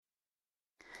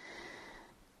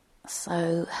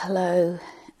So hello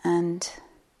and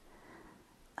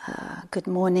good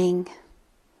morning.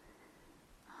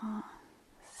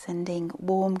 Sending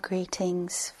warm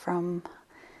greetings from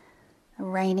a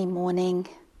rainy morning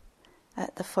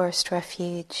at the Forest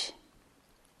Refuge.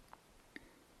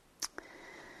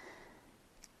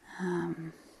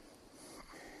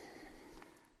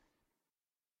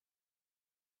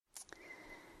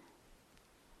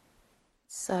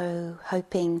 So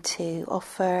hoping to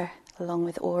offer, along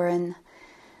with Oren,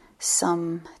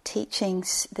 some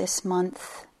teachings this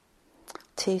month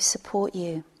to support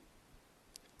you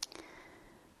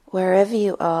wherever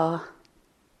you are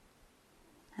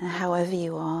and however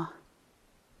you are.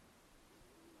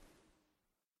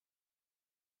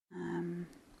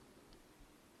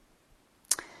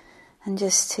 And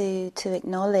just to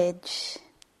acknowledge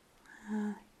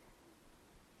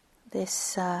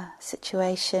this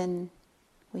situation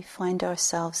we find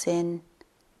ourselves in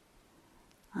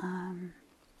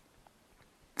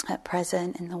at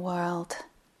present in the world,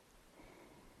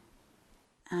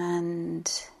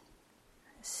 and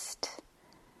just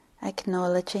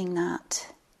acknowledging that,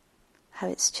 how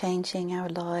it's changing our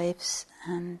lives,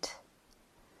 and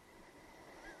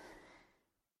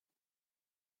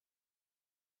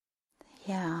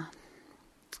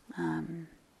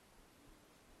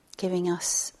giving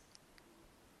us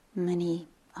many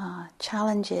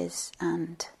challenges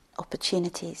and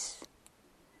opportunities.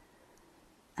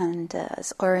 And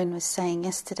as Oren was saying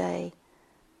yesterday,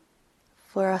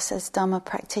 for us as Dhamma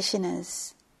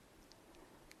practitioners,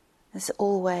 there's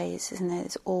always, isn't it?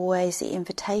 There's always the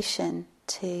invitation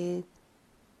to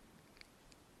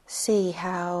see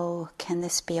how can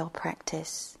this be our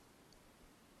practice.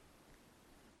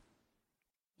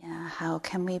 How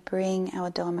can we bring our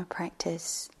Dharma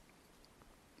practice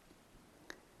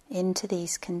into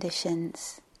these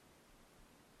conditions?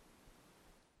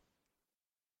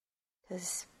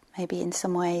 Because maybe in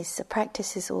some ways the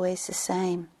practice is always the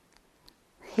same,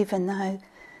 even though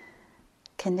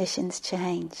conditions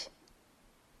change.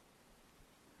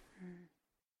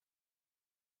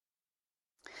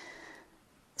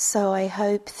 So I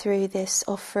hope through this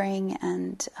offering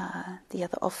and the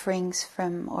other offerings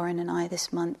from Oren and I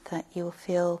this month that you'll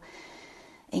feel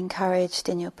encouraged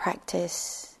in your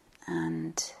practice,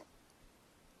 and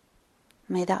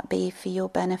may that be for your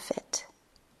benefit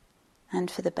and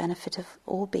for the benefit of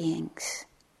all beings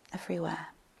everywhere.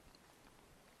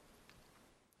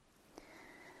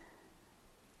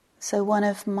 So one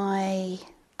of my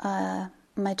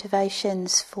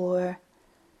motivations for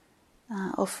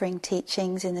offering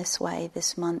teachings in this way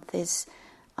this month is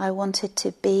I wanted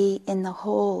to be in the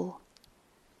hall,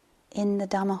 in the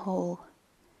Dhamma hall,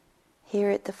 here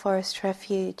at the Forest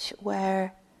Refuge,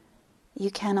 where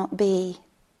you cannot be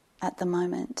at the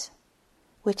moment,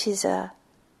 which is a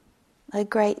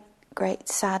great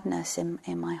sadness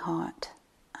in my heart.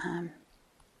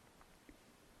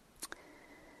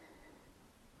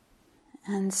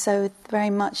 And so very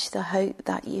much the hope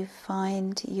that you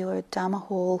find your Dhamma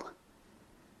hall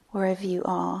wherever you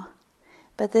are,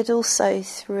 but that also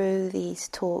through these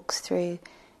talks, through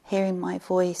hearing my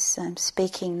voice, I'm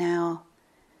speaking now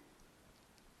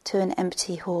to an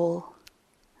empty hall.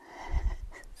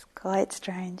 It's quite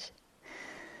strange.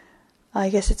 I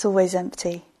guess it's always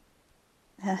empty,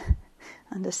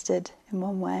 understood in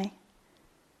one way,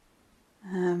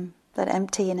 but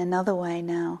empty in another way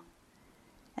now.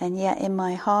 And yet in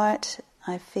my heart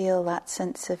I feel that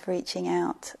sense of reaching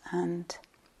out and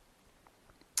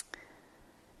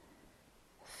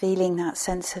feeling that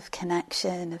sense of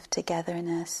connection, of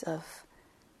togetherness, of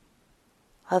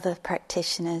other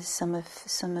practitioners, some of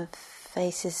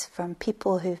faces from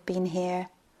people who've been here,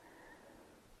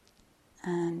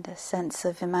 and a sense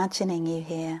of imagining you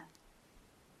here.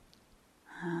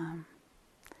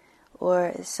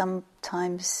 Or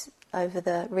sometimes over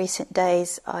the recent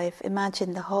days I've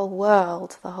imagined the whole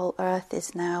world, the whole earth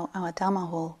is now our Dhamma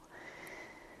hall,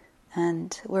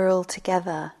 and we're all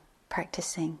together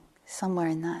practicing somewhere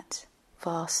in that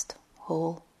vast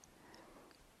hall.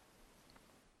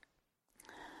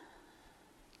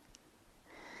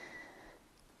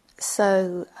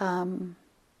 So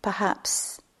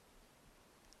perhaps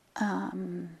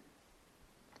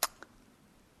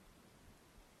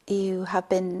you have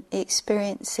been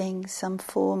experiencing some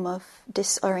form of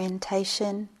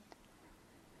disorientation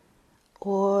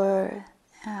or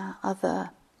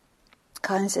other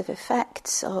kinds of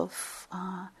effects of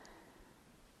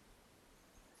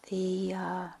the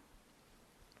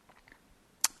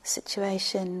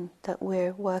situation that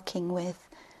we're working with.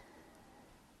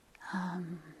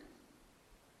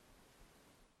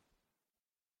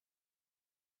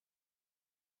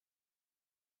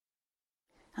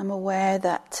 I'm aware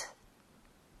that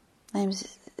I'm,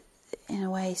 in a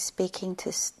way, speaking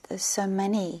to so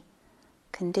many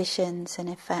conditions and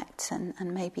effects, and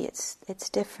maybe it's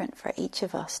different for each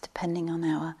of us depending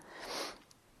on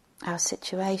our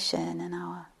situation and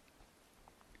our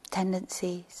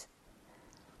tendencies.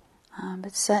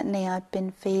 But certainly I've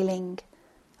been feeling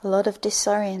a lot of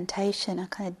disorientation, a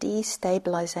kind of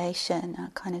destabilization,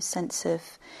 a kind of sense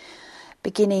of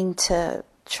beginning to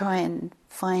try and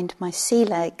find my sea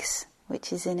legs,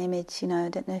 which is an image, I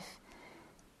don't know if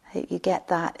I hope you get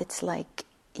that. It's like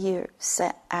you're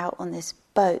set out on this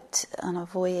boat on a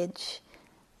voyage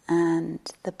and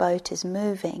the boat is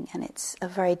moving, and it's a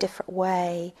very different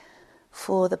way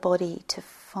for the body to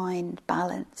find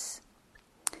balance.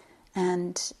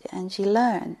 And you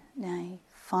learn, you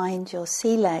find your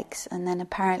sea legs, and then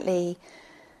apparently,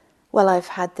 well, I've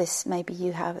had this, maybe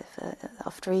you have,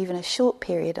 after even a short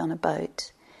period on a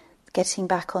boat, getting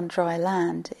back on dry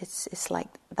land, it's like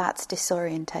that's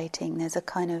disorientating. There's a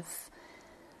kind of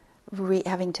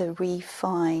having to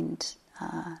re-find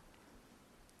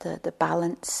the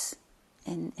balance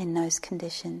in those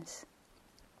conditions.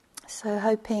 So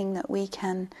hoping that we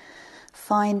can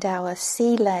find our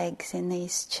sea legs in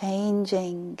these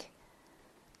changing,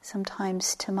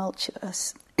 sometimes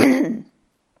tumultuous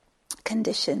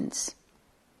conditions.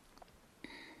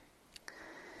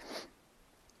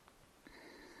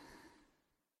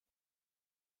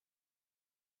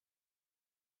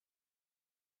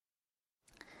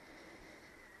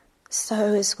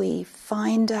 So as we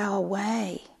find our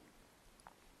way,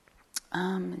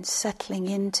 and settling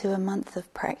into a month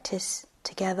of practice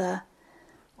together,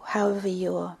 however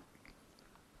you're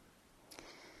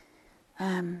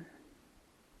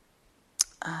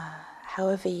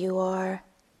however you are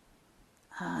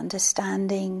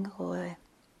understanding or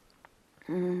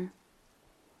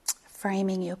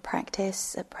framing your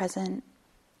practice at present,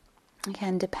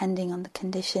 again depending on the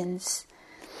conditions.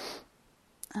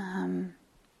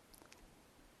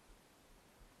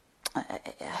 I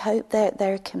hope that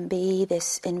there can be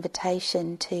this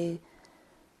invitation to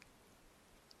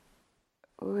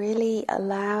really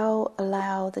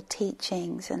allow the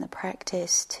teachings and the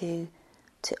practice to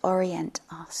orient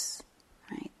us,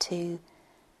 right? To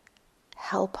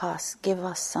help us, give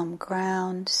us some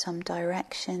ground, some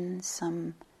direction,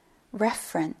 some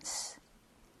reference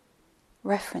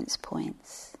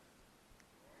points.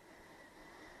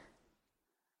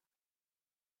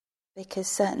 Because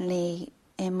certainly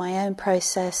in my own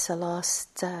process, the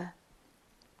last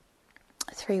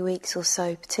 3 weeks or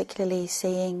so, particularly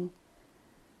seeing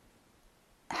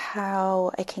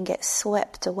how I can get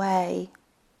swept away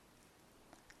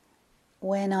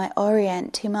when I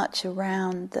orient too much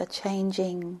around the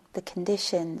changing, the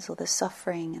conditions or the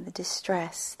suffering and the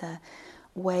distress, the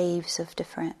waves of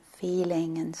different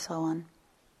feeling and so on.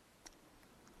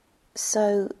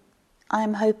 So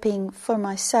I'm hoping for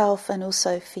myself and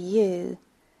also for you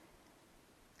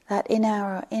that in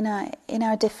our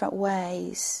different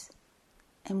ways,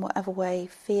 in whatever way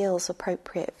feels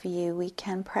appropriate for you, we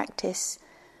can practice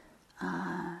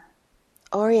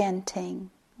orientating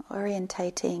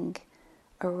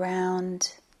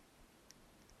around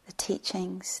the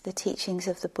teachings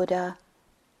of the Buddha,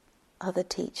 other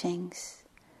teachings,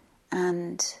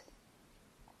 and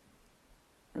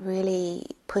really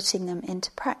putting them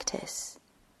into practice,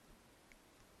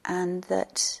 and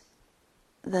that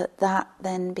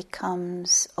then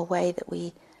becomes a way that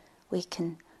we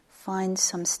can find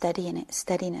some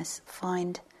steadiness,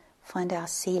 find our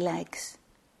sea legs.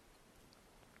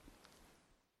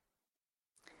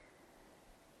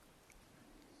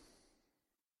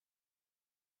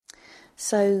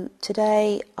 So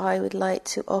today I would like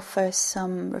to offer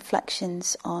some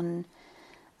reflections on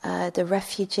the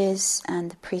refuges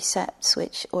and the precepts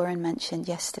which Oren mentioned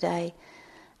yesterday,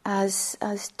 as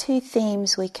two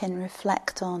themes we can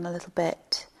reflect on a little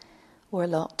bit or a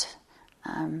lot,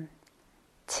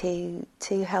 to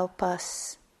help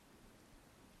us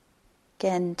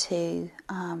again to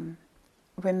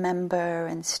remember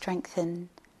and strengthen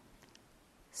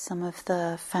some of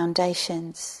the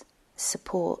foundations,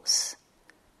 supports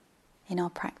in our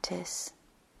practice.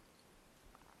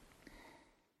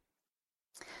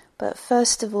 But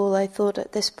first of all, I thought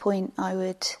at this point I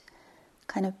would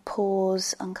kind of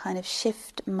pause and kind of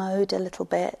shift mode a little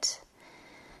bit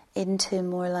into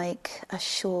more like a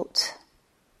short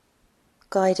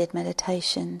guided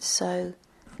meditation. So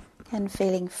again,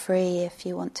 feeling free if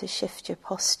you want to shift your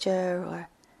posture or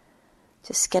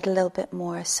just get a little bit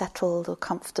more settled or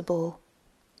comfortable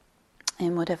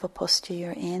in whatever posture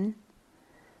you're in.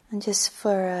 And just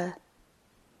for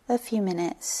a few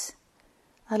minutes,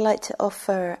 I'd like to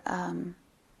offer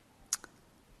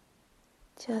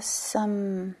just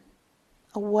one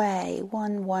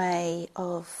way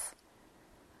of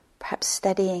perhaps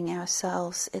steadying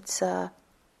ourselves. It's a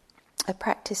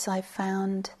practice I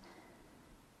found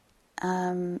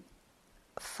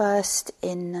first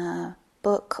in a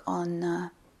book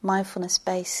on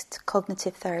mindfulness-based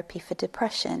cognitive therapy for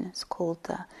depression. It's called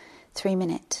the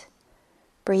 3-minute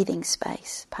breathing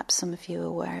space. Perhaps some of you are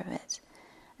aware of it.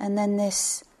 And then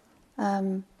this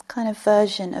kind of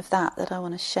version of that I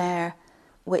want to share,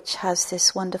 which has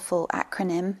this wonderful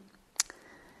acronym.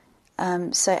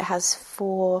 So it has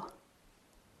 4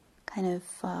 kind of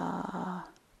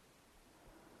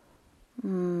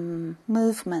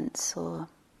movements or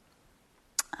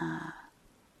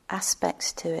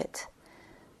aspects to it.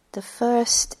 The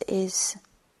first is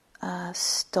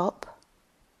stop.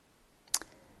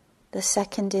 The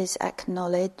second is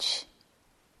acknowledge.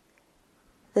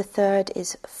 The third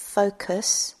is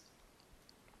focus.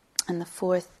 And the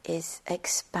fourth is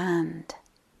expand.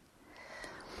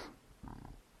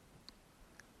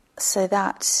 So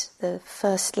that the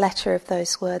first letter of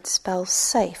those words spells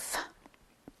safe.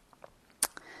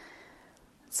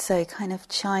 So it kind of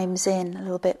chimes in a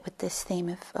little bit with this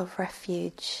theme of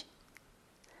refuge.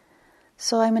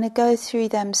 So I'm going to go through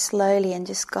them slowly and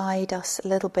just guide us a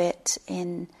little bit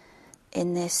in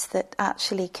this, that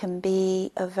actually can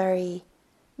be a very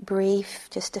brief,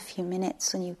 just a few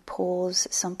minutes when you pause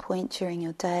at some point during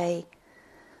your day,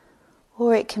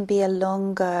 or it can be a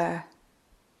longer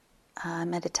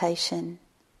meditation.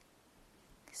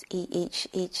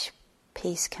 Each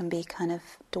piece can be kind of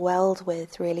dwelled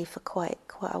with really for quite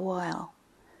a while,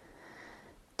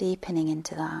 deepening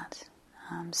into that.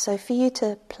 So for you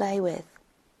to play with,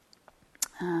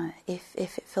 if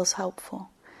it feels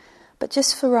helpful. But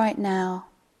just for right now,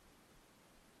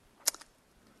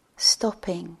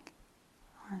 stopping,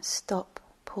 stop,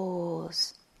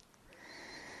 pause,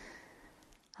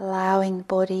 allowing the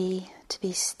body to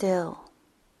be still.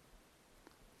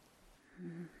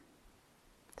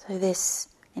 So this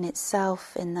in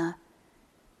itself, in the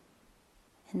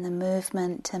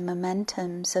movement and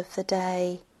momentums of the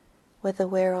day, whether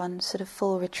we're on sort of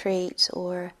full retreat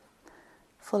or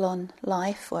full on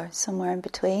life or somewhere in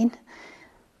between,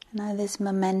 there's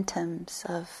momentums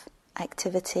of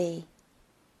activity.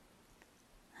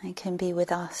 It can be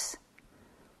with us.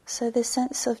 So the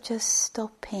sense of just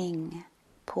stopping,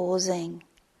 pausing,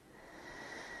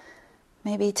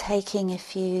 maybe taking a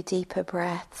few deeper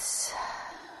breaths,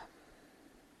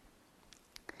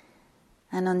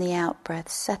 and on the out breath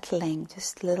settling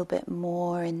just a little bit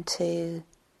more into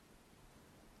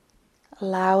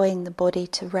allowing the body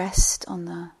to rest on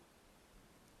the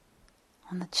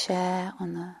chair,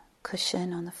 on the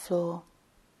cushion, on the floor.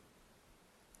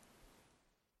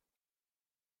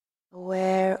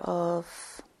 Aware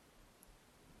of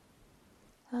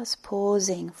us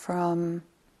pausing from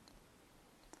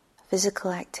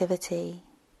physical activity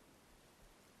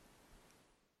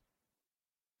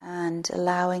and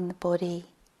allowing the body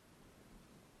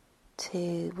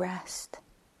to rest.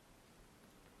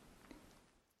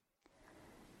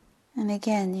 And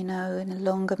again, in a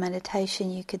longer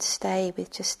meditation you could stay with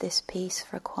just this piece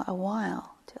for quite a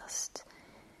while, just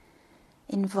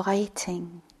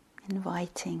inviting,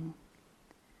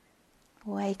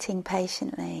 waiting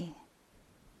patiently,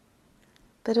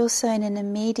 but also in an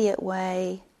immediate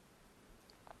way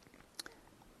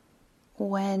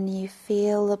when you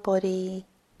feel the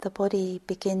body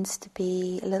begins to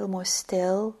be a little more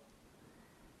still,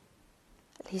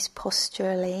 at least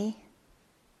posturally.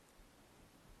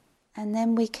 And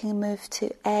then we can move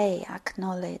to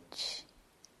acknowledge.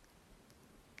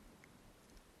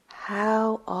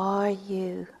 How are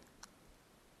you?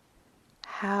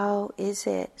 How is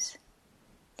it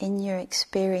in your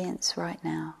experience right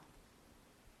now?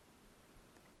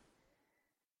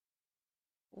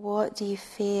 What do you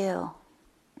feel?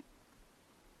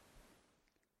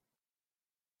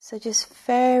 So just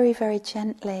very, very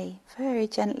gently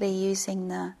using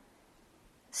the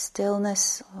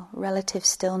stillness or relative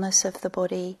stillness of the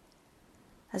body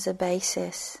as a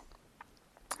basis,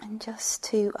 and just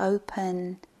to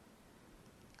open,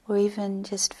 or even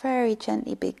just very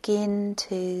gently begin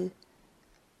to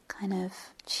kind of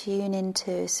tune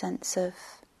into a sense of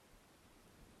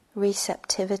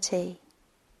receptivity.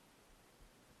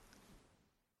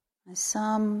 There's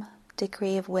some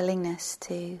degree of willingness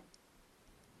to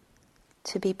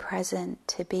be present,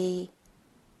 to be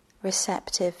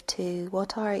receptive to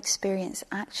what our experience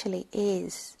actually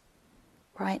is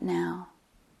right now,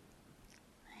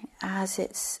 as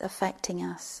it's affecting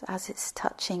us, as it's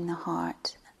touching the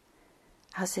heart,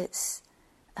 as it's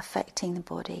affecting the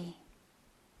body.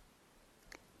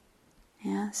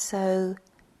 So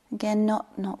Again,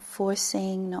 not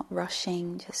forcing, not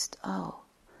rushing, just,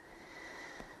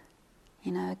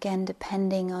 again,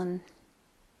 depending on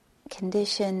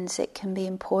conditions, it can be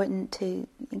important to,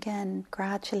 again,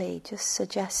 gradually just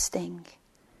suggesting,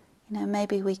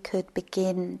 maybe we could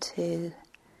begin to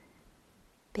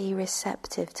be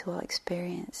receptive to our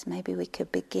experience. Maybe we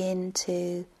could begin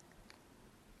to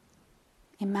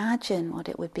imagine what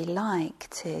it would be like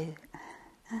to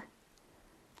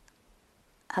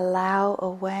allow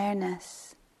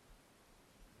awareness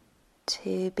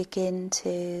to begin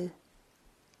to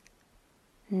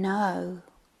know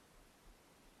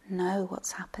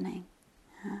what's happening.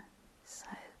 So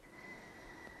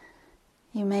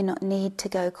you may not need to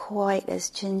go quite as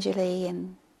gingerly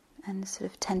and sort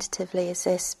of tentatively as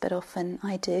this, but often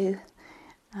I do,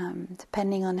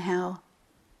 depending on how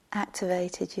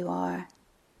activated you are.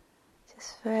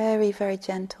 Just very, very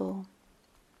gentle.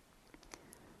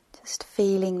 Just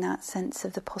feeling that sense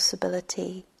of the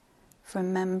possibility,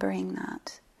 remembering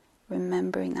that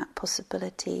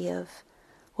possibility of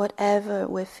whatever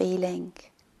we're feeling,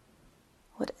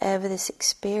 whatever this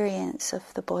experience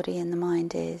of the body and the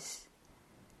mind is,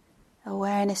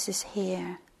 awareness is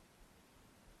here.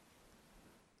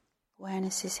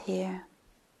 Awareness is here.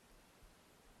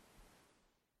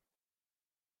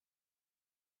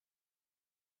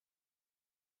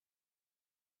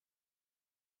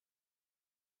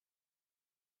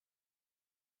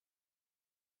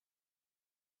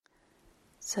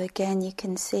 So again, you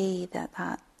can see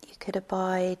that you could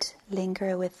abide,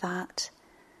 linger with that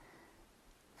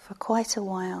for quite a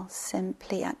while,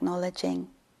 simply acknowledging.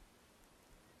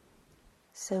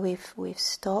 So we've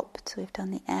stopped, we've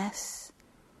done the S,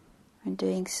 we're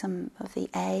doing some of the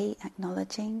A,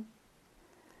 acknowledging.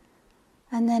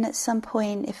 And then at some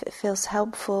point, if it feels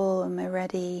helpful and we're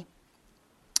ready,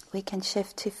 we can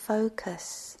shift to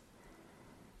focus.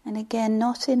 And again,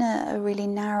 not in a really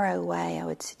narrow way, I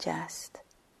would suggest,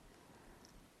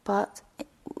 but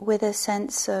with a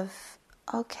sense of,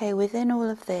 okay, within all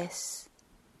of this,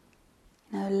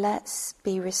 let's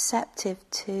be receptive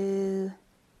to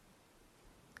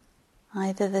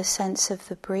either the sense of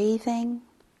the breathing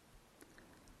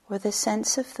or the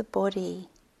sense of the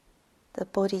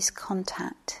body's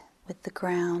contact with the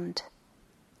ground,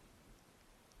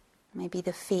 maybe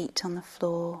the feet on the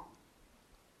floor,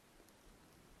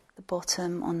 the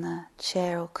bottom on the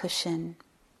chair or cushion.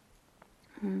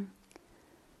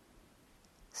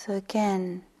 So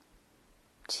again,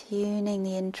 tuning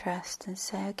the interest and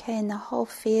say, okay, in the whole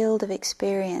field of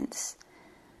experience,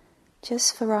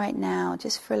 just for right now,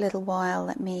 just for a little while,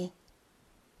 let me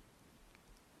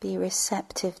be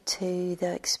receptive to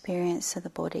the experience of the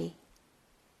body.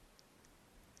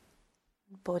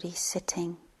 Body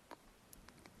sitting,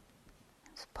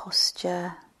 its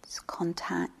posture, its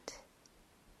contact,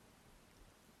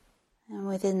 and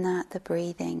within that, the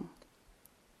breathing.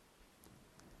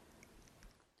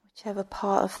 Whichever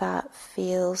part of that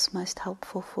feels most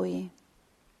helpful for you.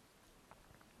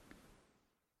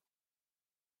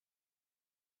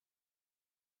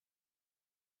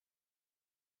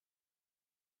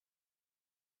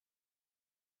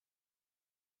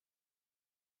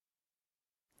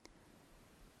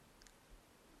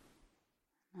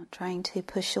 Not trying to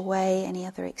push away any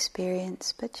other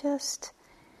experience, but just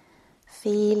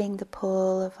feeling the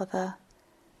pull of other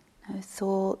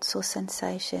thoughts or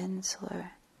sensations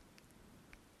or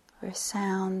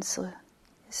sounds, or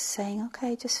just saying,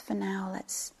 okay, just for now,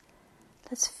 let's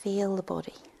feel the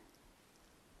body.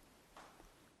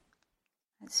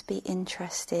 Let's be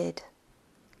interested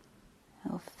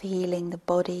in feeling the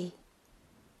body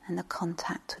and the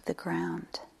contact with the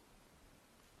ground.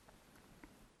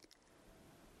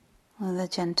 Or the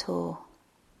gentle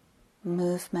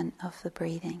movement of the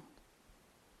breathing.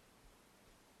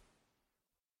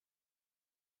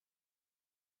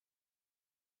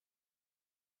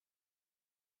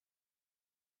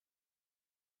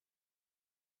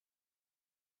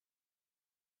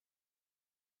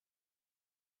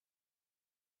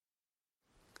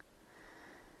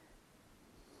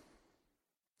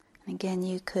 And again,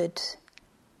 you could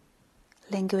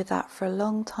linger with that for a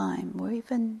long time, or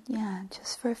even,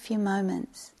 just for a few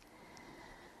moments.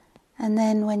 And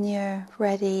then when you're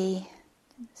ready,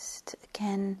 just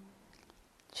again,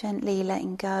 gently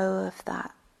letting go of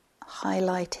that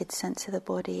highlighted sense of the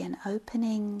body and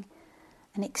opening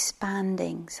and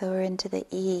expanding. So we're into the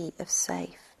E of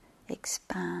safe,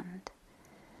 expand.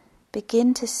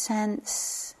 Begin to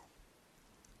sense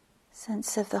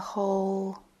of the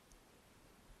whole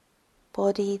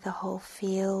body, the whole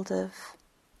field of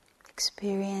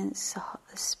experience,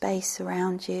 the space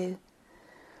around you.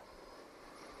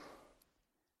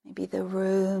 Maybe the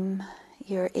room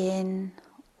you're in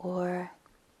or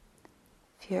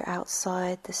if you're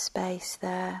outside the space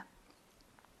there.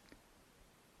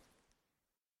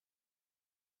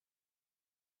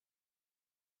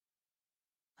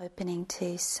 Opening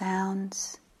to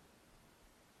sounds.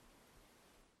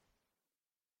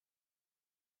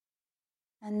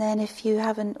 And then if you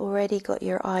haven't already got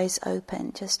your eyes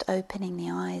open, just opening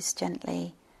the eyes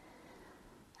gently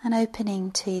and opening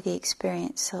to the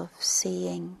experience of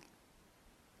seeing.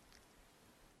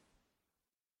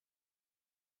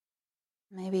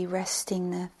 Maybe resting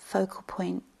the focal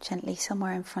point gently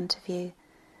somewhere in front of you.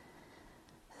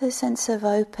 The sense of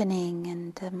opening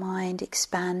and the mind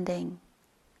expanding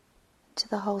to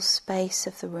the whole space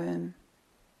of the room.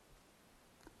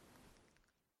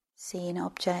 Seeing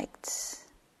objects,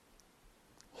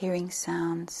 hearing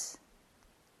sounds,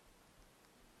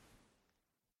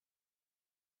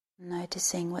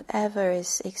 noticing whatever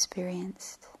is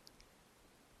experienced.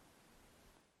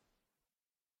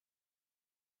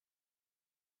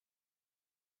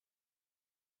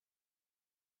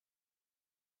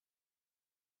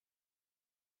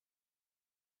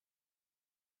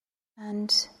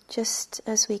 And just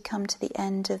as we come to the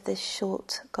end of this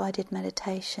short guided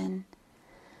meditation,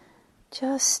 I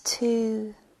just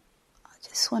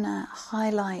want to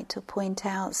highlight or point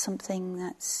out something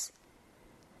that's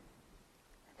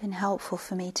been helpful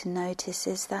for me to notice,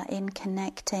 is that in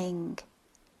connecting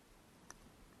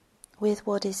with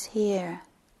what is here,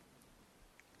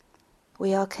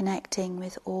 we are connecting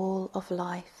with all of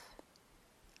life.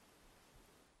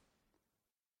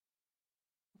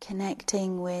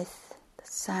 Connecting with the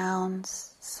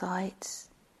sounds, sights,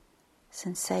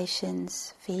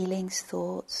 sensations, feelings,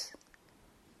 thoughts.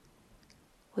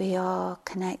 We are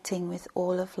connecting with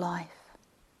all of life.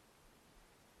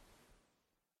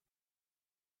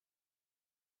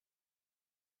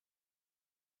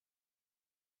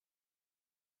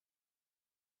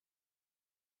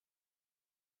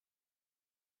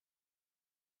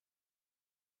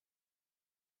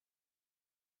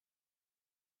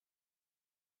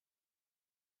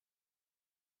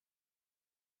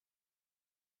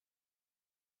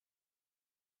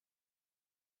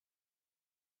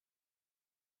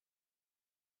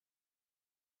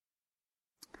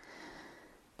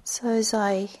 So as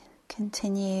I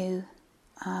continue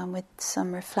with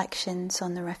some reflections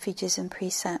on the Refuges and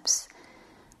Precepts,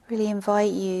 really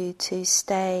invite you to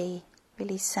stay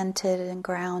really centered and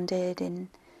grounded in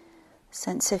a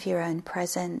sense of your own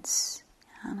presence,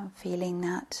 and feeling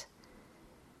that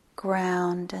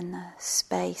ground and the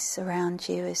space around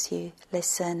you as you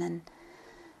listen and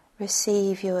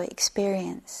receive your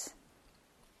experience.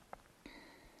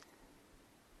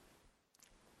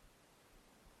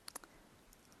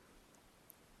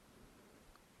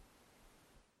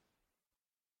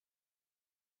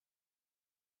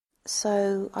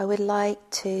 So I would like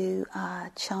to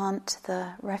chant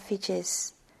the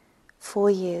Refuges for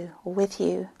you or with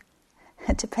you,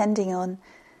 depending on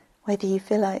whether you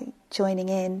feel like joining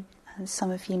in. And some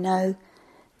of you know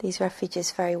these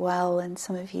Refuges very well and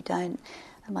some of you don't.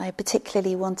 And I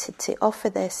particularly wanted to offer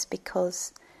this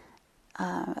because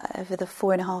over the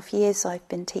 4.5 years I've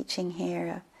been teaching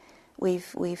here,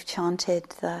 we've chanted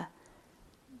the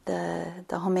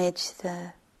homage,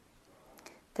 the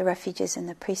Refuges and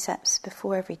the Precepts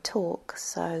before every talk.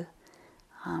 So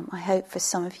I hope for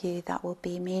some of you that will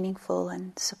be meaningful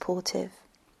and supportive.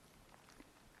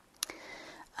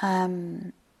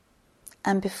 And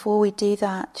before we do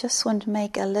that, just want to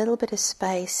make a little bit of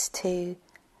space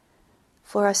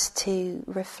for us to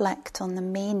reflect on the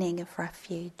meaning of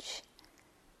refuge.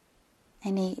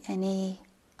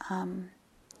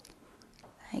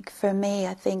 Like for me,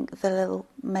 I think the little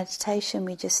meditation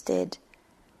we just did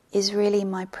is really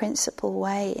my principal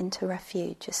way into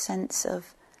refuge, a sense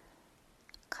of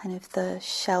kind of the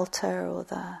shelter or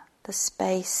the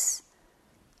space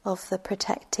of the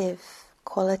protective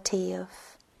quality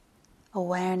of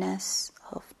awareness,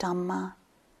 of Dhamma,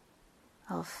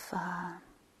 of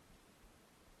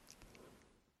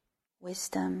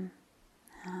wisdom.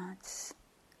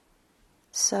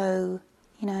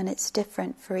 And it's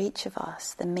different for each of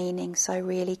us, the meaning. So I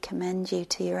really commend you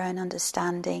to your own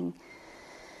understanding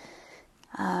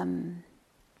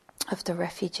of the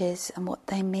Refuges and what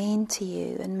they mean to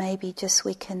you, and maybe just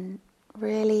we can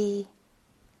really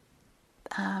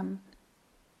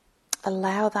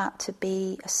allow that to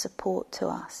be a support to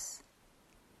us,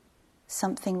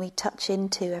 something we touch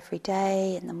into every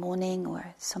day in the morning or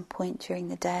at some point during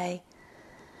the day,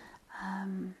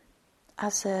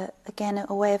 as a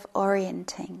way of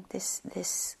orienting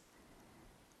this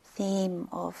theme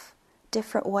of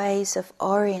different ways of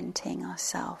orienting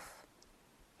ourselves,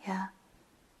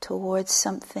 towards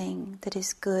something that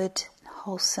is good,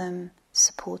 wholesome,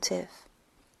 supportive,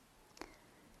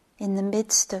 in the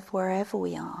midst of wherever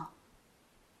we are,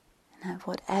 and of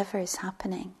whatever is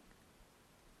happening.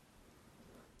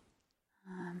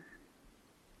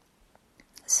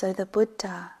 So the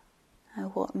Buddha,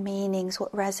 what meanings,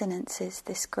 what resonances,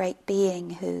 this great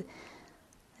being who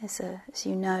is as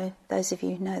you know, those of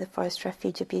you who know the Forest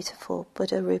Refuge, a beautiful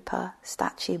Buddha Rupa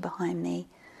statue behind me,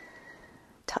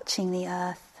 touching the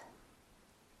earth,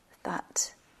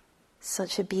 that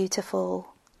such a beautiful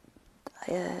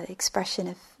expression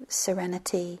of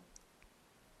serenity,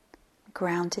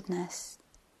 groundedness,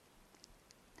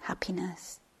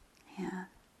 happiness. Yeah.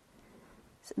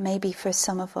 So maybe for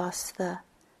some of us the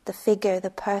figure,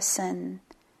 the person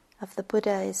of the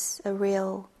Buddha is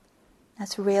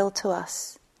that's real to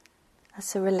us.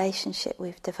 That's a relationship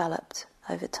we've developed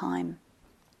over time.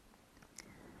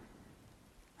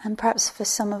 And perhaps for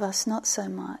some of us not so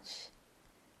much,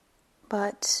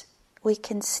 but we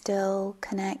can still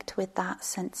connect with that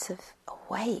sense of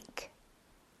awake.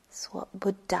 That's what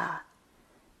Buddha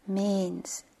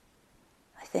means,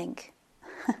 I think,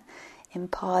 in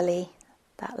Pali,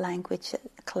 that language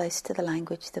close to the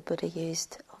language the Buddha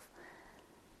used, of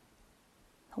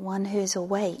the one who is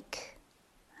awake,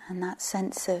 and that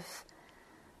sense of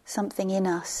something in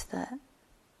us that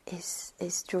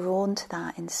is drawn to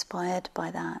that, inspired by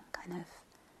that kind of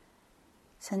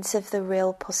sense of the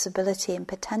real possibility and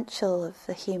potential of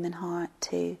the human heart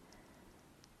to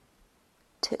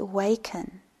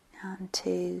awaken and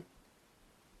to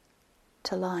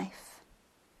life.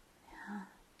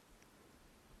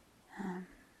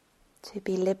 To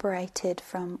be liberated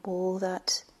from all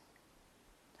that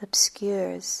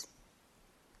obscures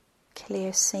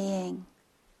clear seeing,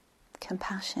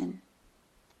 compassion,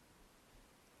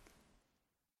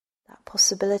 that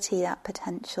possibility, that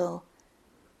potential.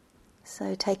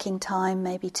 So taking time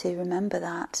maybe to remember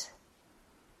that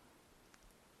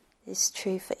is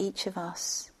true for each of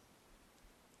us.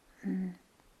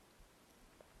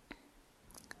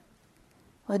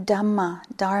 Or Dharma,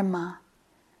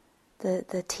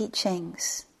 the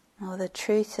teachings, or the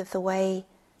truth of the way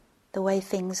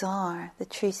things are, the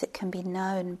truth that can be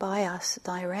known by us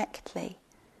directly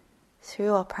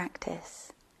through our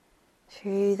practice,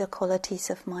 through the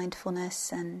qualities of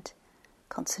mindfulness and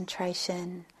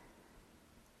concentration,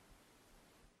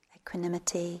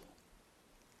 equanimity,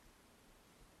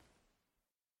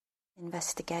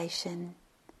 investigation,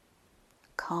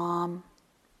 calm,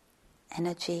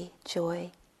 energy, joy.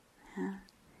 Yeah.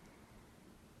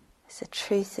 It's a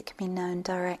truth that can be known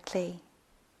directly.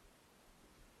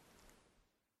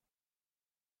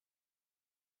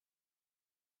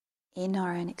 In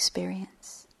our own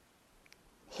experience,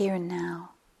 here and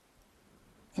now,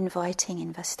 inviting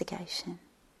investigation.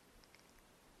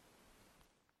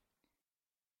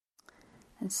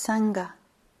 And Sangha,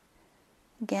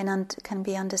 again, can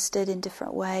be understood in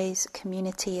different ways. A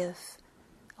community of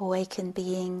awakened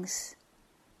beings,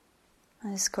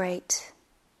 those great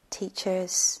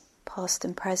teachers, past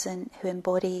and present, who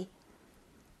embody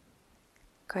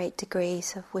great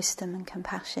degrees of wisdom and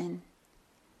compassion,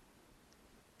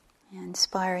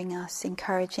 inspiring us,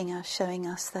 encouraging us, showing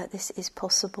us that this is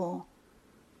possible,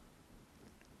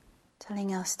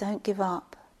 telling us don't give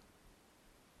up.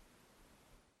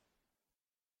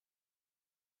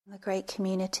 The great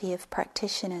community of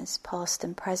practitioners, past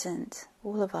and present,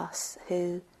 all of us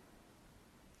who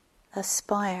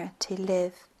aspire to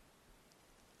live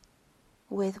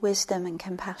with wisdom and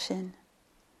compassion,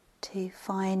 to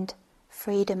find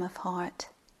freedom of heart,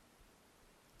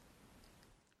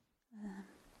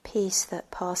 peace that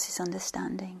passes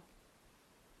understanding.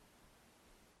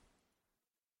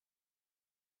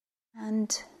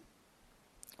 And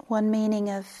one meaning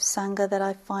of Sangha that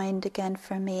I find, again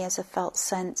for me as a felt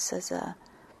sense, as a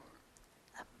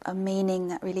meaning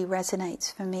that really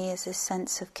resonates for me, is this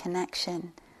sense of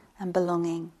connection and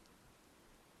belonging.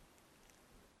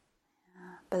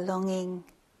 Belonging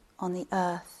on the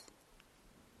earth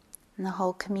and the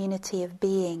whole community of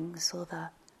beings, or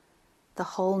the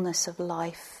wholeness of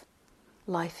life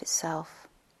itself.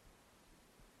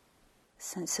 A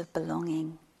sense of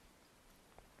belonging.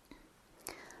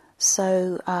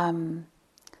 So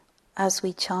as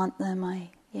we chant them, I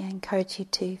encourage you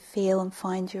to feel and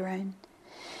find your own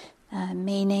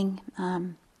meaning.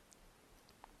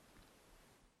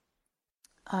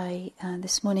 I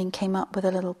this morning came up with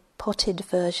a little potted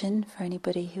version for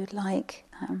anybody who would like.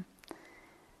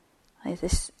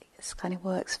 This kind of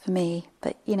works for me,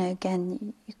 but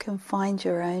again, you can find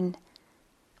your own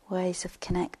ways of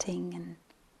connecting and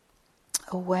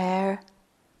aware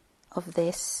of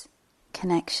this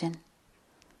connection.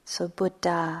 So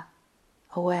Buddha,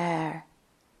 aware,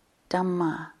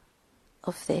 Dhamma,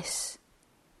 of this,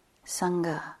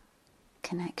 Sangha,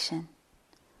 connection.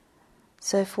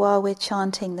 So if while we're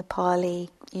chanting the Pali,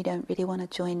 you don't really want to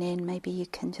join in, maybe you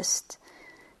can just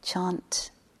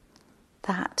chant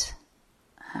that,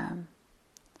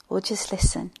 or just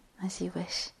listen as you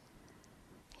wish.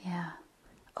 Yeah,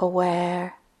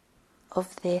 aware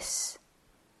of this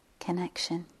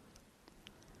connection.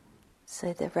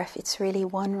 So it's really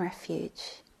one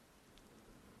refuge.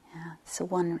 Yeah, so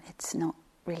one. It's not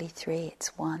really three.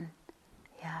 It's one.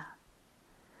 Yeah.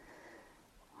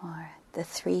 Or the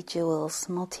three jewels,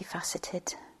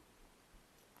 multifaceted.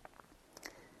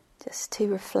 Just to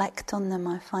reflect on them,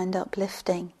 I find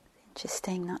uplifting,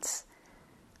 interesting. That's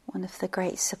one of the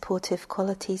great supportive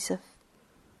qualities of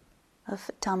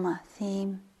Dhamma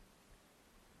theme.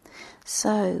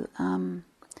 So,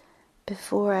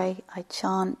 before I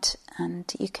chant,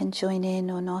 and you can join in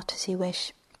or not as you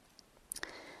wish,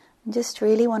 I just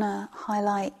really want to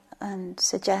highlight and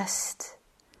suggest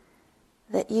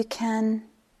that you can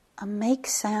make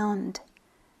sound,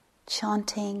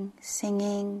 chanting,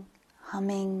 singing,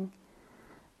 humming,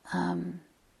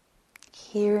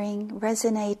 hearing,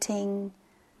 resonating.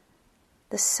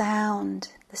 The sound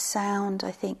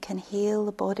I think can heal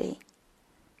the body,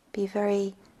 be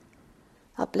very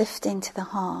uplifting to the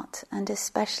heart, and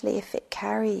especially if it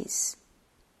carries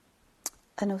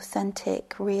an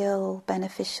authentic, real,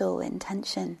 beneficial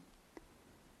intention.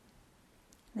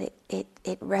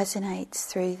 It resonates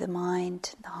through the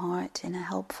mind, the heart in a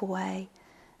helpful way.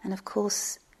 And of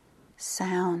course,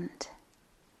 sound.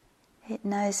 It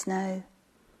knows no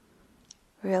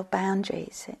real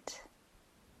boundaries. It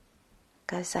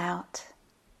goes out.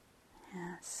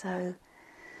 Yeah, so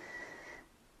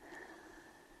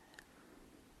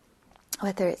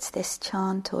whether it's this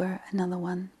chant or another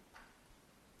one.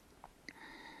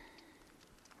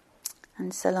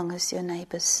 And so long as your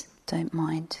neighbours don't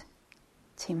mind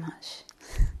too much.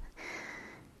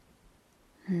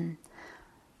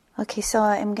 Okay, so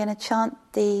I'm going to chant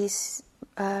these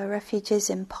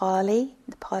refuges in Pali,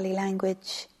 the Pali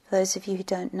language. For those of you who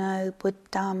don't know,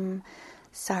 Buddham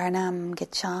Saranam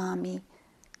Gacchami.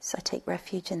 So I take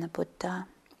refuge in the Buddha.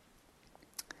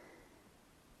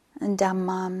 And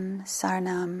Dhammam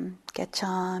Saranam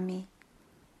Gacchami.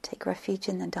 Take refuge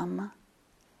in the Dhamma.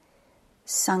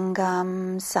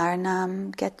 Sangham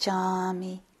Saranam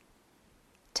Gacchami.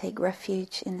 Take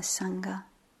refuge in the Sangha.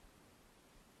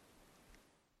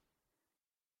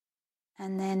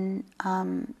 And then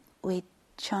we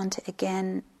chant it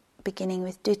again, beginning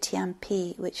with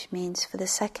Dutiyampi, which means for the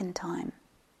second time.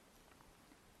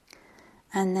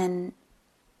 And then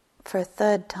for a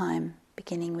third time,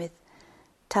 beginning with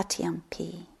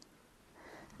Tatiyampi.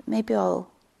 Maybe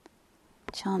I'll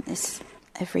chant this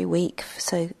every week,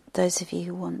 so those of you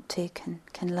who want to can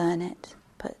learn it.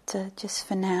 But just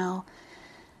for now,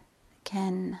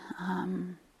 again,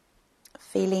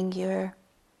 feeling your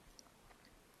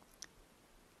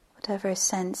whatever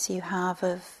sense you have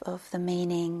of the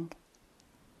meaning.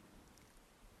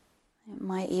 It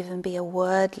might even be a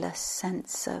wordless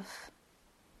sense of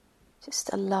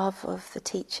just a love of the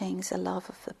teachings, a love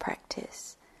of the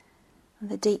practice, and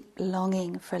the deep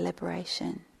longing for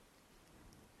liberation,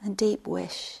 a deep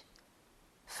wish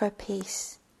for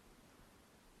peace.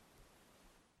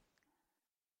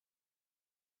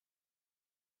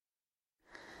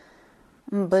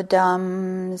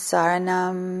 Buddham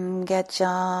Saranam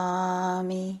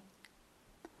Gacchami.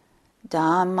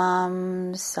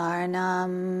 Dhammam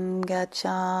Saranam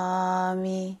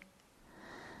Gacchami.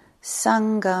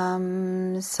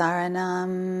 Sangham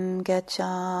Saranam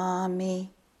Gacchami.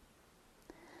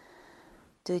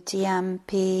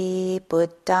 Dutiyampi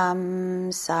Buddham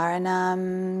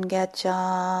Saranam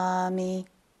Gacchami.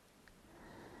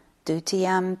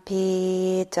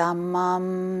 Dutiyampi Dhammam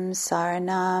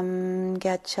Saranam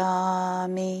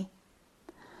Gacchami.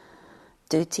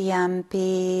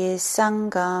 Dutiyampi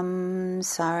Sangham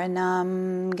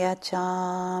Saranam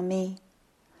Gacchami.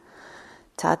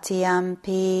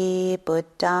 Tatiyampi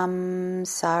Buddham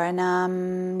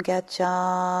Saranam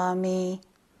Gacchami.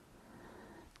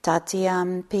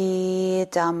 Tatiyampi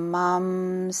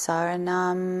Dhammam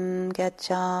Saranam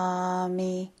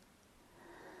Gacchami.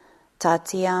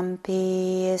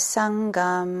 Tatiyampi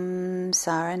Sangham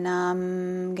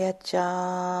Saranam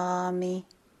Gacchami.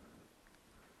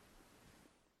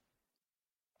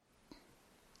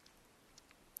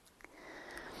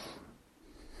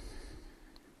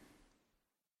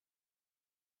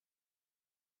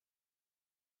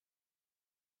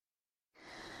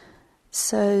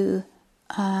 So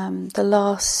the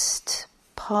last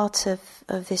part of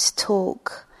this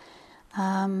talk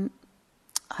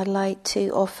I'd like to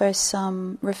offer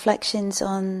some reflections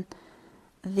on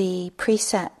the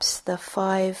precepts, the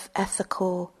 5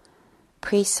 ethical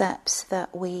precepts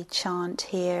that we chant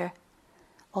here,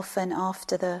 often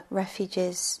after the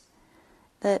refuges,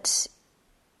 that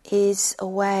is a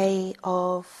way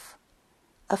of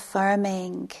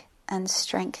affirming and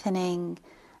strengthening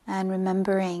and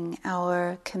remembering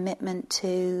our commitment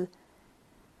to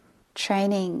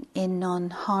training in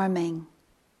non-harming,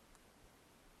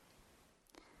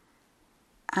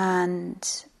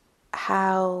 and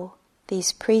how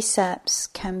these precepts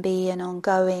can be an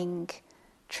ongoing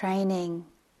training,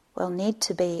 need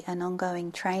to be an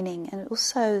ongoing training, and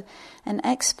also an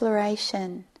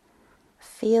exploration,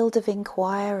 field of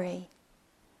inquiry.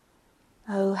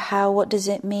 What does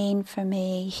it mean for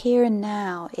me here and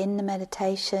now, in the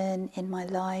meditation, in my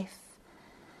life,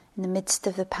 in the midst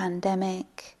of the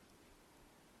pandemic,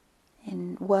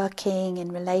 in working,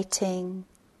 in relating?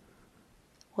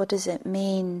 What does it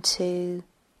mean to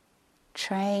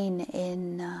train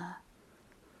in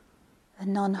the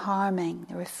non-harming,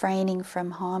 the refraining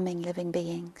from harming living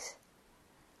beings,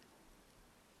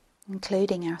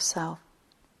 including ourselves?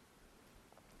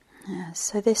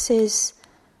 So this is,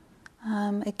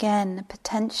 again,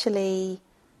 potentially,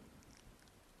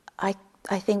 I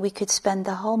think we could spend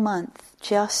the whole month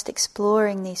just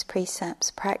exploring these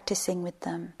precepts, practicing with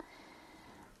them,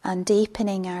 and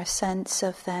deepening our sense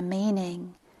of their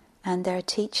meaning and their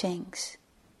teachings,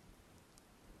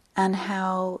 and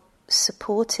how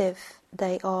supportive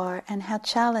they are, and how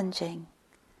challenging,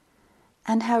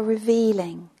 and how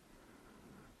revealing.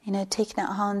 Thich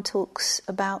Nhat Hanh talks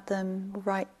about them,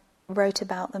 wrote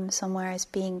about them somewhere as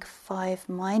being 5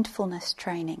 mindfulness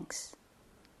trainings.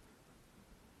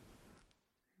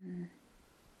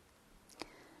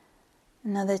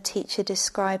 Another teacher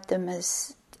described them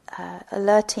as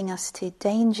alerting us to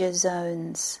danger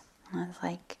zones. And I was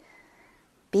like,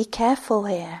 be careful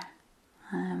here.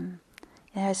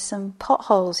 There's some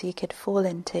potholes you could fall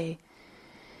into.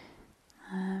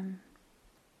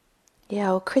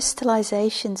 Or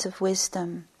crystallizations of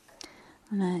wisdom.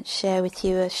 I'm going to share with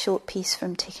you a short piece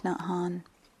from Thich Nhat Hanh.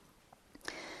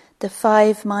 The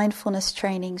 5 mindfulness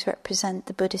trainings represent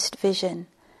the Buddhist vision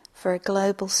for a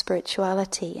global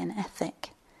spirituality and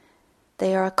ethic.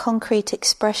 They are a concrete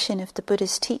expression of the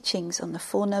Buddha's teachings on the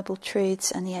 4 Noble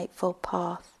Truths and the Eightfold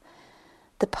Path,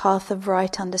 the path of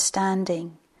right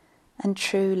understanding and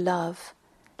true love,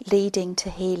 leading to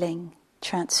healing,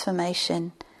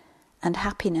 transformation, and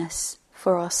happiness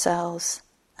for ourselves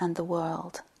and the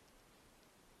world.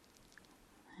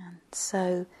 And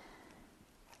so,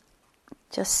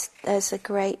 there's a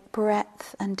great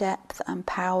breadth and depth and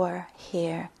power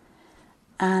here.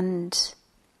 And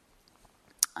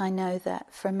I know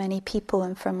that for many people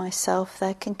and for myself,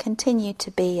 there can continue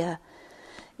to be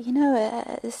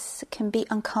this can be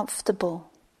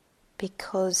uncomfortable,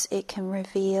 because it can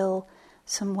reveal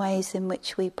some ways in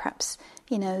which we perhaps,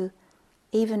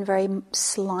 even very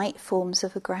slight forms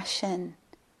of aggression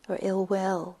or ill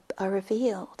will are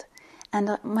revealed.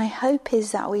 And my hope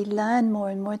is that we learn more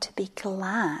and more to be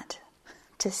glad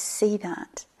to see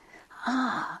that.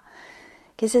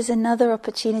 Because there's another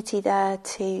opportunity there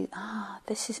to,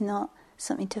 this is not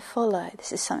something to follow.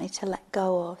 This is something to let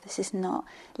go of. This is not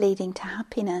leading to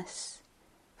happiness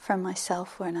from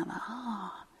myself or another.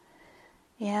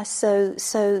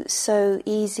 So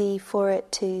easy for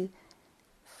it to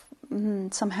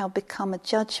somehow become a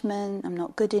judgment. I'm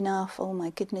not good enough. Oh my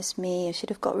goodness me, I should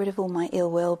have got rid of all my ill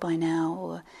will by now.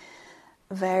 Or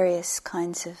various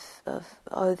kinds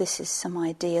of this is some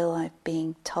ideal I've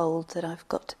been told that I've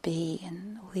got to be,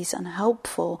 and all these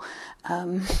unhelpful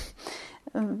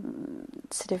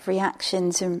sort of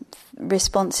reactions and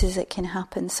responses that can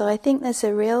happen. So I think there's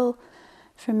a real,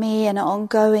 for me, an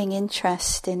ongoing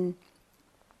interest in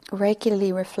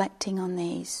regularly reflecting on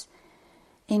these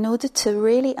in order to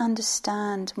really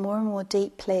understand more and more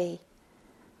deeply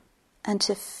and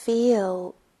to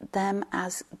feel them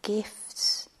as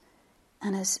gifts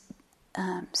and as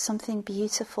something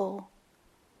beautiful,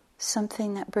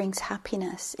 something that brings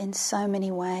happiness in so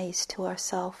many ways to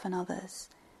ourselves and others.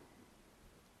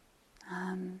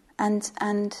 And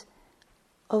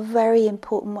a very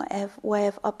important way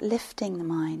of uplifting the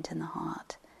mind and the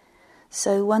heart.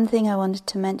 So one thing I wanted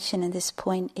to mention at this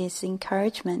point is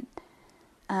encouragement,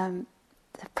 the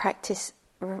practice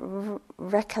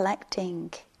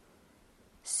recollecting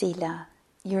sila,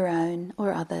 your own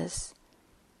or others,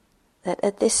 that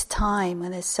at this time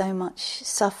when there's so much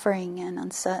suffering and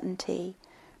uncertainty,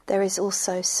 there is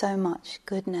also so much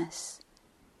goodness.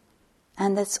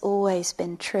 And that's always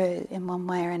been true in one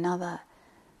way or another.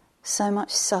 so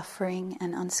much suffering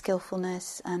and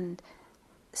unskillfulness, and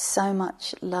so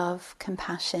much love,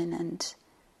 compassion and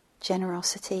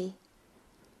generosity.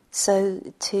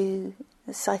 So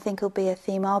this I think will be a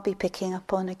theme I'll be picking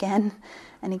up on again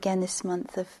and again this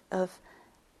month, of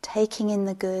taking in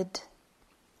the good,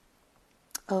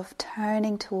 of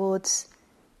turning towards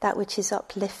that which is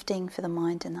uplifting for the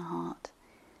mind and the heart.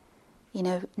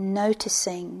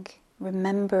 Noticing,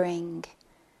 remembering,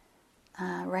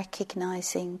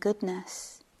 recognizing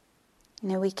goodness.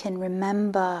 We can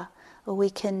remember, or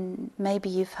maybe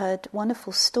you've heard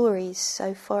wonderful stories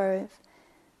so far of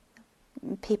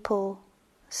people,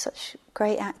 such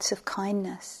great acts of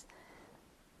kindness.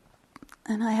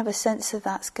 And I have a sense of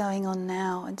that's going on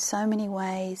now in so many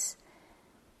ways,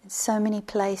 in so many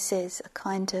places. A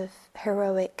kind of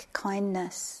heroic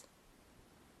kindness,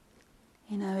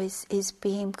 is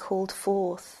being called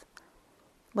forth,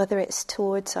 whether it's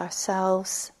towards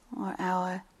ourselves or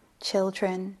our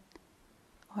children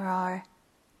or our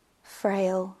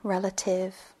frail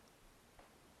relative,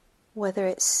 whether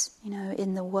it's,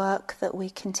 in the work that we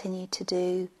continue to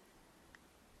do.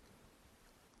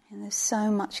 And there's so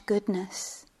much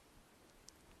goodness,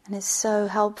 and it's so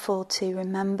helpful to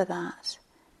remember that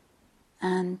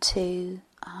and to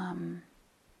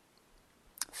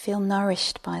feel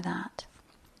nourished by that.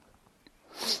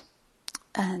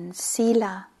 And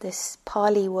sila, this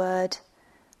Pali word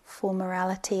for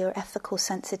morality or ethical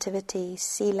sensitivity,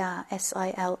 sila,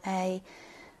 S-I-L-A,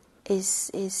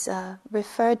 is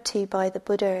referred to by the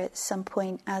Buddha at some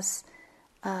point as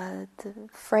the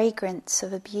fragrance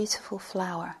of a beautiful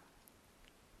flower.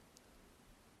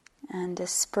 And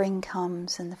as spring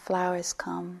comes and the flowers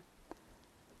come,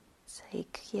 it's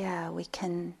like, we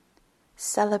can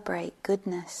celebrate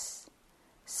goodness,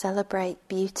 celebrate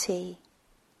beauty,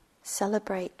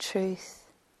 celebrate truth,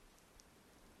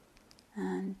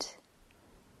 and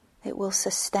it will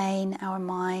sustain our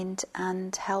mind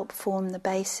and help form the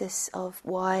basis of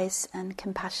wise and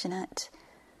compassionate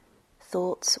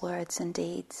thoughts, words and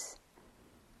deeds.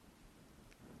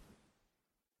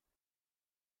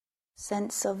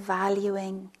 Sense of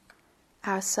valuing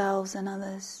ourselves and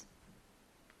others.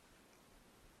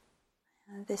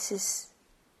 This is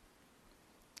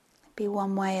be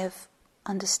one way of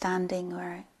understanding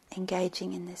or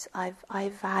engaging in this. I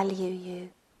value you.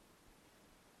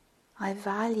 I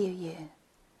value you.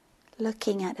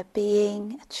 Looking at a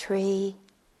being, a tree,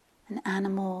 an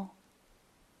animal,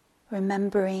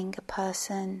 remembering a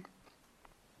person,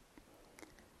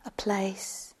 a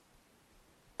place,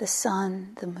 the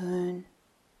sun, the moon.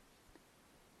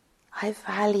 I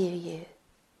value you.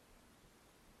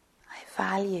 I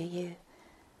value you.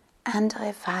 And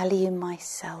I value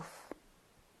myself.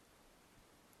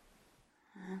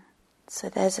 So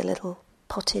there's a little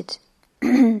potted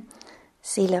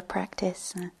sila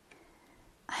practice.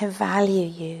 I value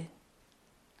you.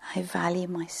 I value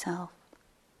myself.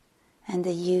 And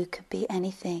the you could be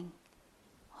anything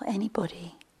or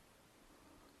anybody.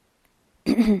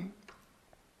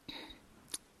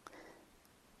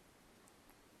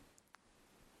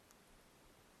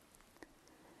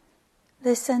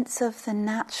 The sense of the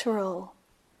natural,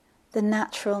 the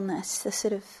naturalness, the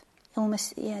sort of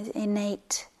almost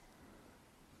innate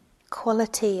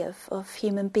quality of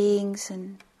human beings,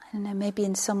 and I don't know, maybe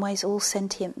in some ways all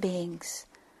sentient beings,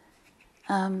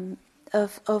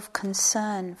 of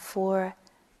concern for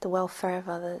the welfare of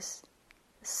others.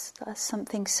 It's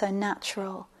something so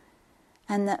natural,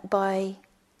 and that by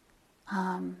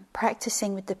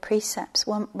practicing with the precepts,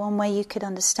 one way you could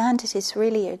understand it is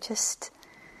really you're just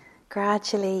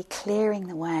gradually clearing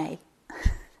the way,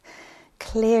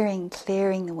 clearing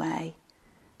the way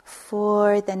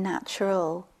for the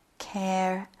natural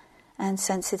care and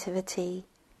sensitivity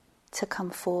to come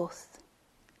forth.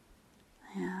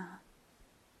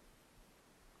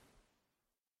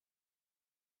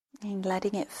 And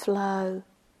letting it flow,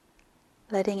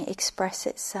 letting it express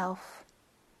itself,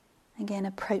 again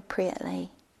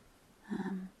appropriately,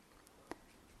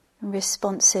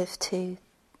 responsive to,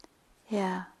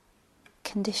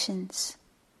 conditions.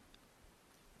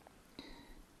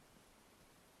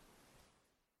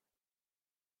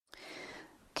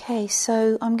 Okay,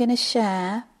 so I'm going to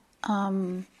share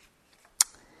a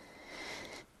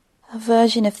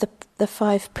version of the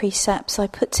 5 precepts I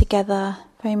put together,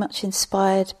 very much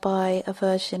inspired by a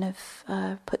version of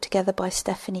put together by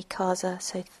Stephanie Kaza,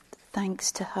 so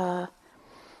thanks to her.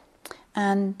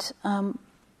 And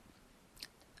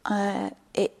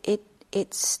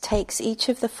it takes each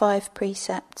of the 5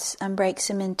 precepts and breaks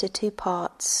them into 2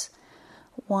 parts.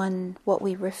 One, what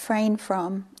we refrain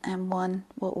from, and one,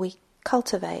 what we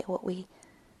cultivate, what we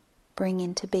bring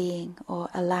into being or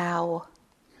allow.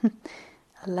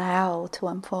 allow to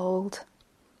unfold.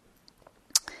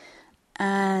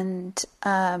 And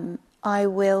I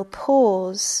will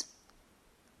pause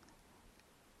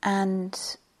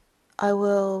and I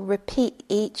will repeat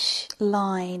each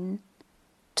line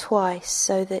twice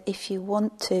so that if you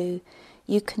want to,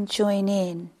 you can join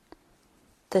in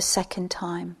the second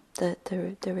time, the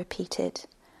repeated.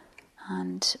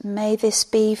 And may this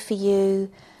be for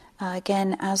you,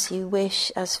 again, as you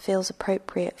wish, as feels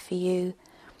appropriate for you,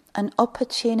 an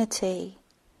opportunity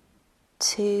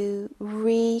to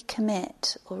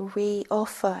recommit or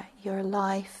re-offer your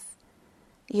life,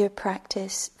 your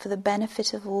practice for the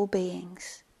benefit of all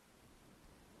beings.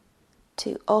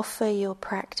 To offer your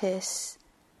practice,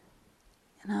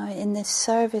 in the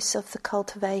service of the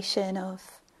cultivation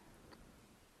of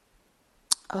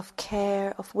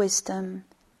care, of wisdom,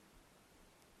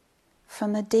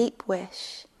 from a deep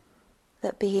wish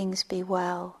that beings be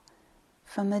well,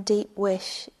 from a deep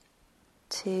wish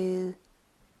to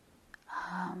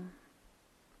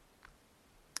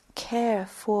care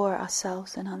for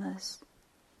ourselves and others,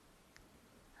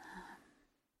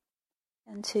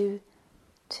 and to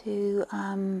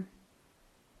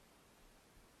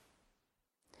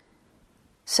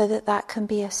so that can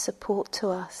be a support to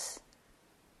us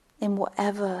in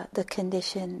whatever the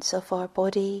conditions of our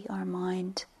body, our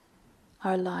mind,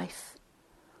 our life,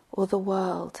 or the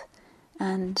world.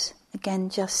 And again,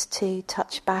 just to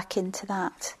touch back into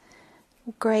that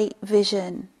great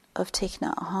vision of Thich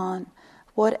Nhat Hanh,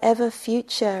 whatever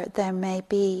future there may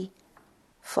be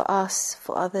for us,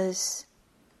 for others,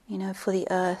 for the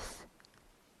earth,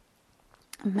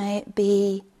 may it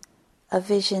be a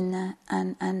vision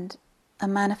and a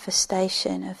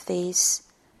manifestation of these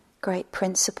great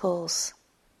principles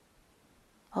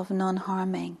of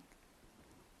non-harming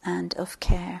and of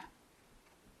care.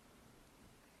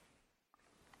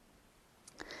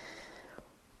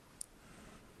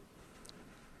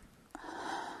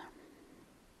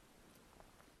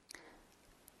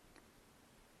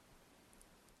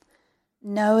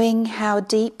 Knowing how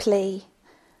deeply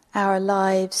our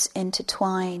lives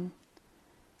intertwine,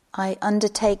 I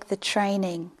undertake the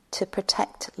training to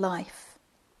protect life.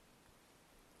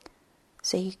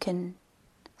 So you can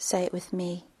say it with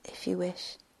me if you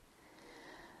wish.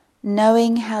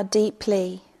 Knowing how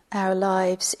deeply our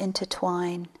lives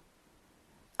intertwine,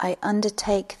 I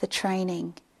undertake the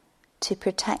training to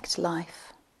protect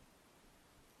life.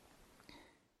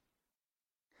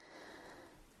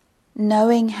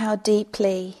 Knowing how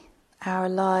deeply our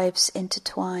lives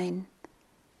intertwine,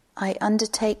 I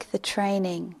undertake the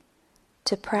training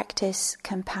to practice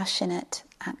compassionate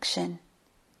action.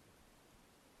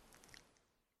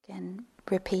 Again,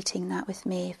 repeating that with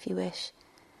me if you wish.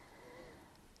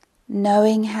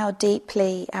 Knowing how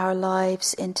deeply our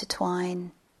lives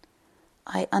intertwine,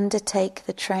 I undertake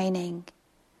the training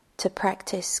to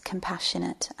practice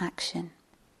compassionate action.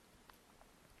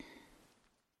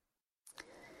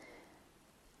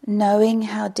 Knowing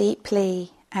how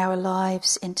deeply our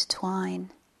lives intertwine,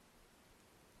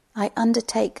 I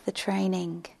undertake the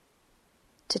training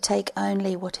to take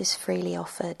only what is freely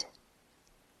offered.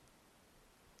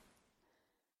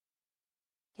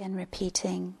 Again,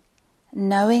 repeating.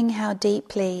 Knowing how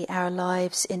deeply our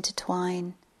lives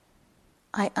intertwine,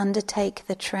 I undertake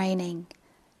the training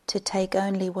to take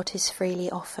only what is freely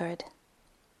offered.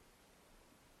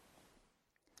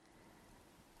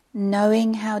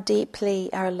 Knowing how deeply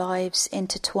our lives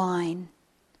intertwine,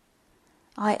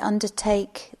 I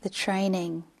undertake the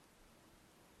training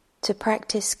to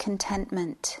practice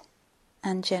contentment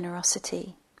and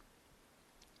generosity.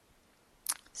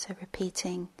 So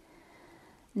repeating.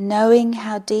 Knowing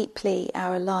how deeply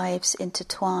our lives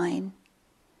intertwine,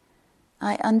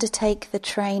 I undertake the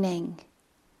training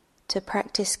to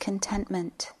practice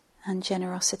contentment and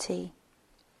generosity.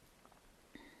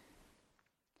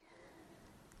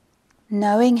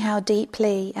 Knowing how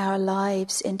deeply our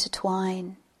lives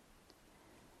intertwine,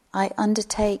 I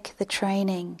undertake the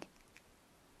training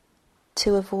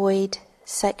to avoid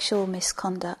sexual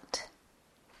misconduct.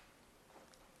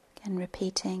 Again,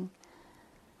 repeating.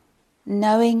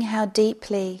 Knowing how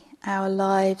deeply our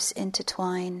lives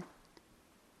intertwine,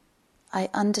 I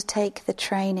undertake the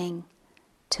training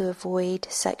to avoid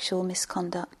sexual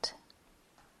misconduct.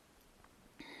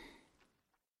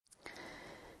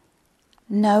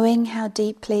 Knowing how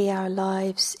deeply our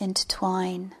lives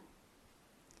intertwine,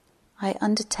 I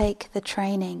undertake the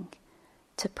training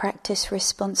to practice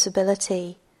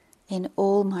responsibility in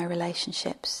all my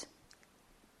relationships.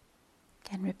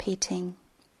 Again, repeating.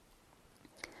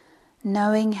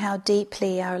 Knowing how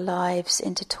deeply our lives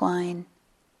intertwine,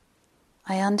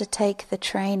 I undertake the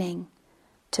training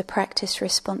to practice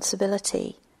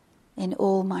responsibility in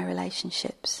all my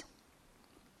relationships.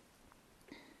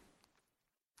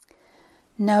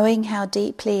 Knowing how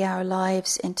deeply our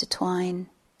lives intertwine,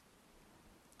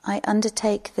 I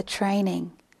undertake the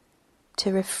training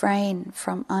to refrain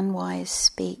from unwise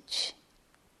speech.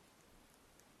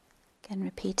 Again,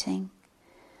 repeating.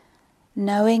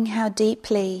 Knowing how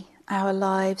deeply our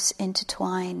lives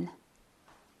intertwine,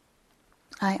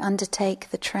 I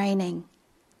undertake the training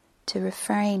to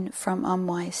refrain from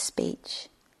unwise speech.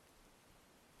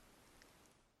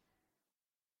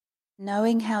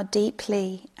 Knowing how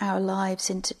deeply our lives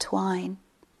intertwine,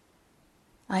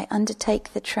 I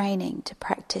undertake the training to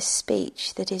practice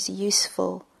speech that is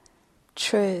useful,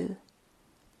 true,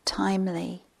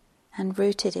 timely, and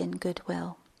rooted in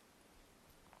goodwill.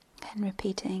 And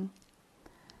repeating.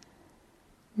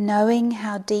 Knowing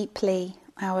how deeply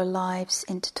our lives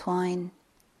intertwine,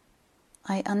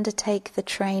 I undertake the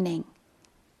training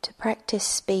to practice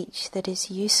speech that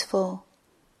is useful,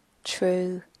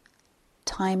 true,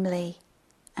 timely,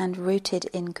 and rooted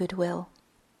in goodwill.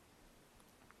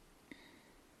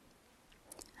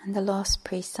 And the last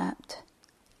precept.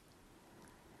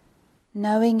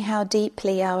 Knowing how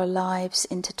deeply our lives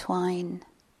intertwine,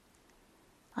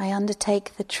 I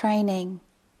undertake the training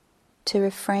to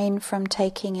refrain from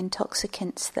taking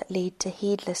intoxicants that lead to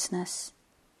heedlessness.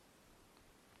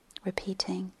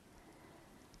 Repeating.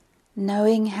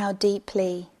 Knowing how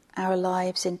deeply our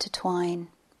lives intertwine,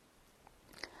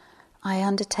 I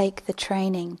undertake the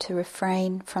training to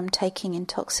refrain from taking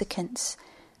intoxicants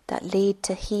that lead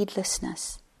to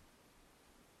heedlessness.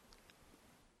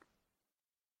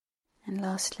 And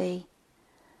lastly,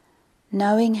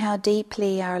 knowing how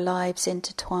deeply our lives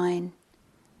intertwine,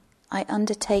 I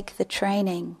undertake the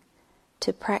training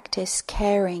to practice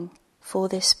caring for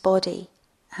this body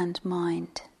and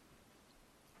mind.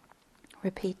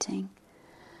 Repeating.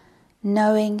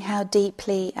 Knowing how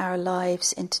deeply our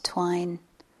lives intertwine,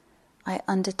 I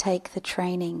undertake the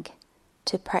training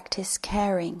to practice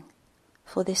caring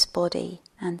for this body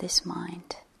and this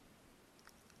mind.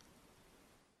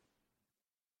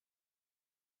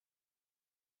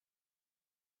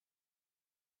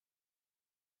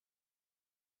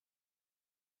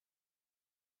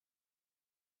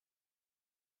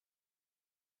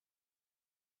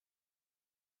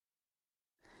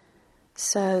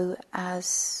 So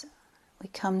as we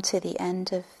come to the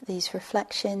end of these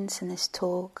reflections and this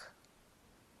talk,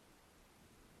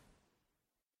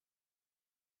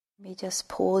 be just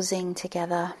pausing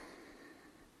together,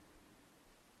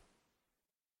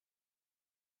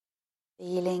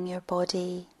 feeling your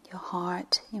body, your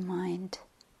heart, your mind.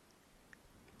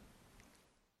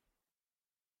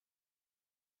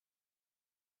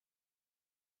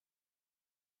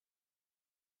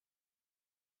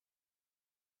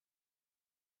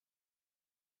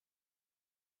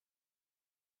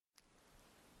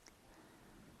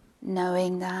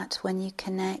 Knowing that when you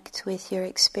connect with your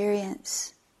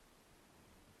experience,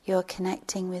 you're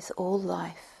connecting with all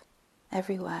life,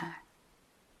 everywhere.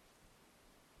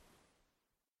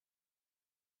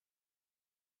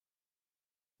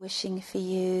 Wishing for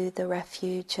you the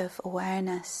refuge of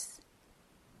awareness,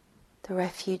 the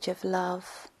refuge of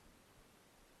love,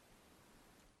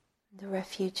 the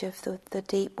refuge of the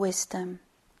deep wisdom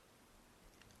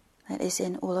that is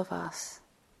in all of us.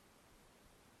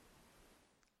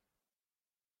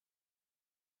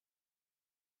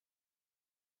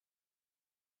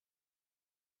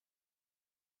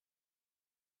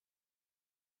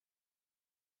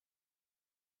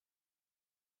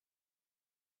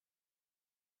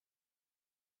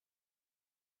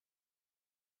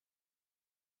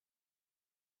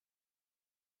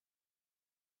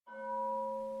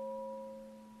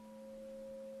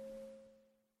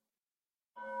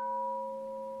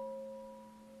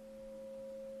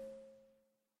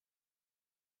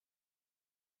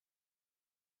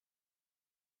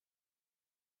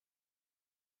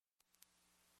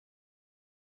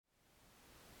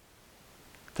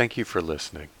 Thank you for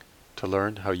listening. To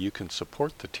learn how you can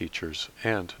support the teachers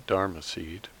and Dharma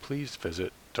Seed, please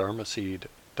visit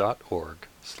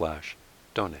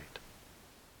dharmaseed.org/donate.